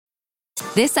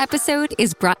This episode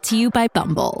is brought to you by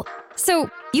Bumble.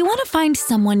 So, you want to find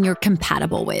someone you're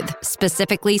compatible with,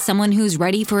 specifically someone who's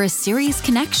ready for a serious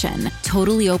connection,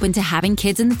 totally open to having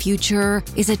kids in the future,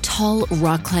 is a tall,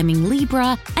 rock-climbing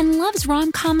Libra, and loves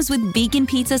rom-coms with vegan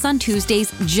pizzas on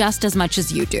Tuesdays just as much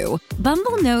as you do.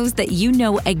 Bumble knows that you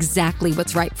know exactly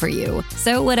what's right for you.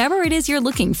 So whatever it is you're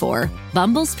looking for,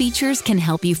 Bumble's features can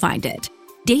help you find it.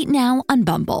 Date now on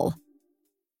Bumble.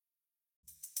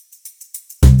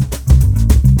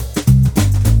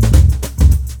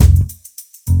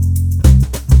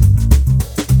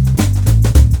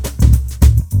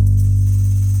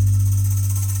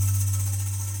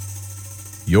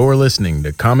 You're listening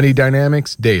to Comedy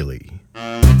Dynamics Daily.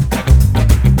 I'm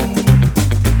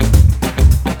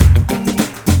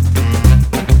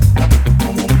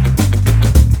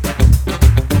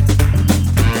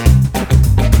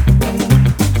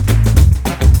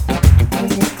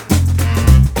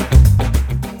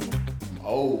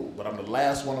old, but I'm the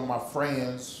last one of my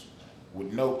friends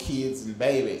with no kids and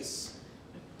babies.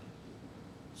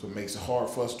 So it makes it hard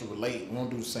for us to relate. We don't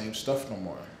do the same stuff no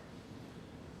more.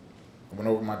 I went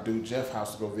over to my dude Jeff's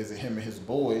house to go visit him and his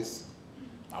boys.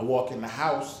 I walk in the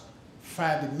house,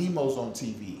 Finding Nemo's on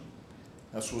TV.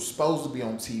 That's what's supposed to be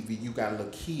on TV. You got little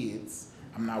kids.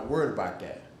 I'm not worried about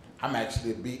that. I'm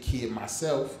actually a big kid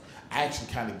myself. I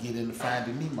actually kind of get into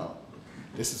Finding Nemo.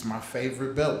 This is my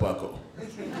favorite belt buckle.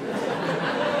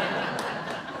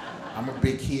 I'm a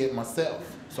big kid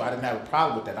myself, so I didn't have a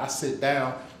problem with that. I sit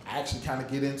down, I actually kind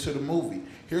of get into the movie.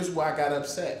 Here's why I got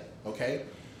upset, okay?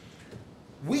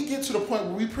 We get to the point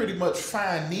where we pretty much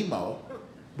find Nemo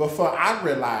before I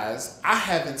realize I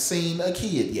haven't seen a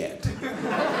kid yet.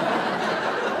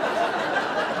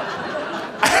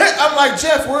 I'm like,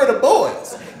 Jeff, where are the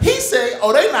boys? He said,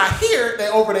 oh, they not here, they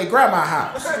over at grandma's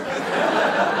house.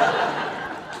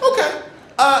 Okay,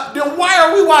 then why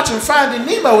are we watching Finding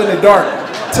Nemo in the dark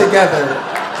together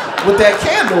with that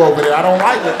candle over there? I don't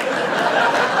like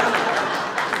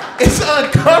it. It's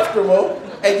uncomfortable,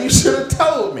 and you should have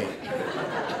told me.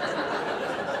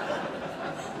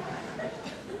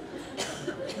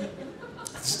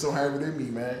 Still have it in me,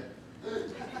 man.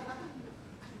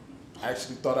 I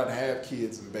actually thought I'd have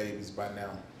kids and babies by now.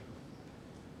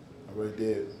 I really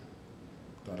did.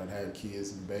 Thought I'd have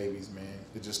kids and babies, man.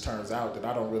 It just turns out that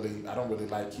I don't really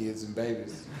like kids and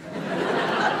babies.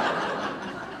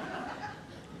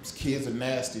 These kids are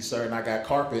nasty, sir, and I got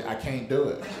carpet. I can't do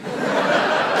it.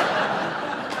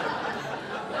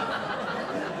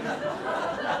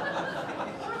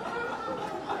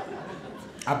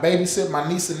 I babysit my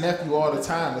niece and nephew all the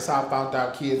time. That's how I found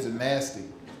out kids are nasty.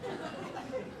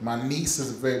 My niece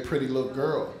is a very pretty little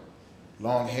girl.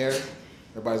 Long hair.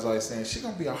 Everybody's always saying, she's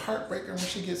going to be a heartbreaker when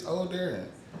she gets older, and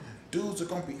dudes are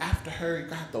going to be after her. You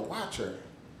got to watch her.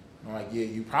 I'm like, yeah,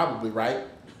 you probably right.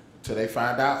 Till they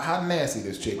find out how nasty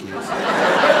this chick is.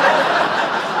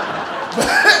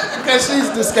 Because she's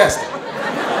disgusting.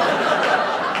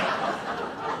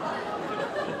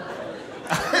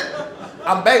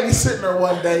 I'm babysitting her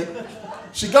one day.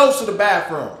 She goes to the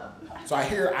bathroom. So I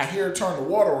hear her turn the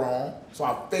water on. So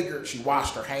I figured she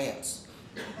washed her hands.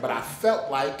 But I felt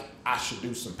like I should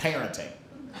do some parenting.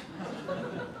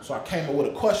 So I came up with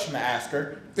a question to ask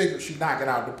her. Figured she'd knock it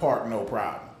out of the park, no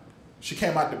problem. She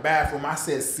came out the bathroom. I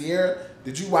said, Sierra,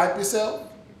 did you wipe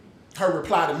yourself? Her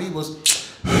reply to me was,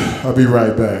 I'll be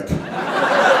right back.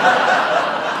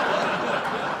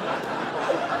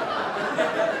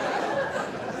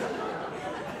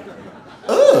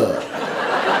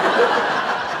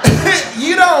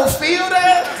 You don't feel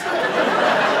that?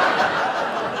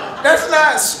 That's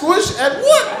not squish. At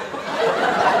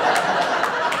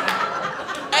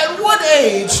what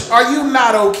age are you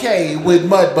not okay with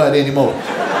mud butt anymore?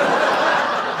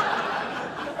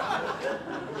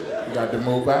 You got to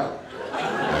move out.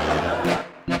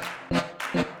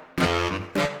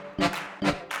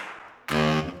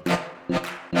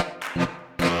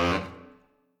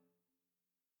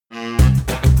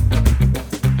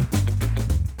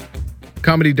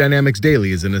 Comedy Dynamics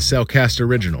Daily is an Acelcast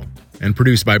original and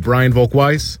produced by Brian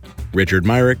Volk-Weiss, Richard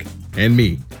Myrick, and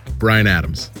me, Brian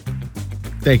Adams.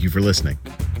 Thank you for listening.